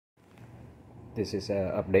This is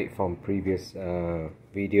an update from previous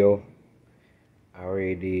video. I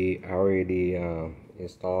already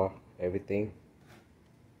installed everything,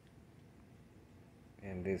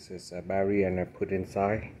 and this is a battery, and I put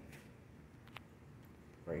inside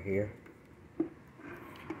right here.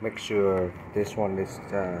 Make sure this one is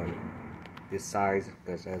this size,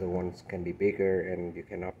 because other ones can be bigger and you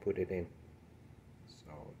cannot put it in.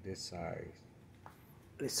 So this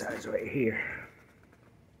size right here.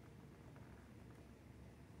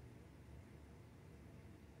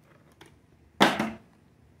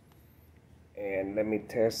 And let me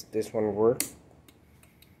test this one work.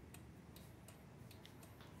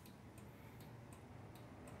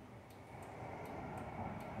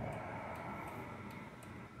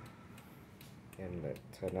 And let's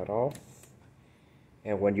turn it off.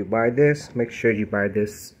 And when you buy this, make sure you buy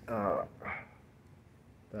this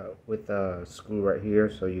with a screw right here,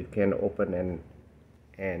 so you can open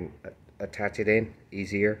and attach it in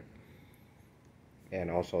easier.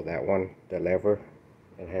 And also that one, the lever,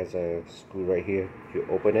 it has a screw right here. You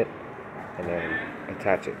open it and then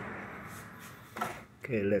attach it.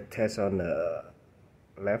 Okay, let's test on the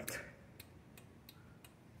left,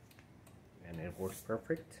 and it works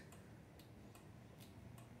perfect.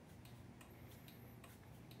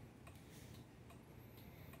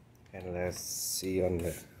 And let's see on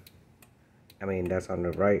the, that's on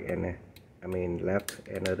the right, and left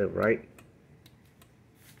and the right.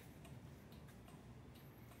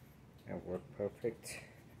 That worked perfect.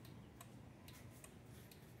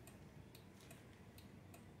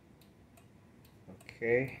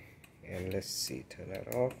 Okay, and let's see, turn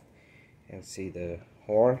that off and see the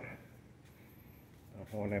horn. The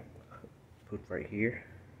horn I put right here.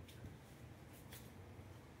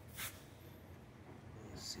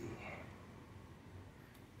 Let's see.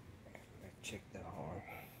 Let's check the horn.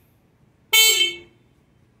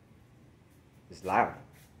 It's loud.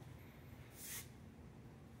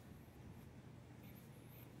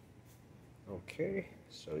 Okay,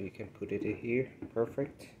 so you can put it in here,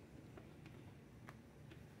 perfect.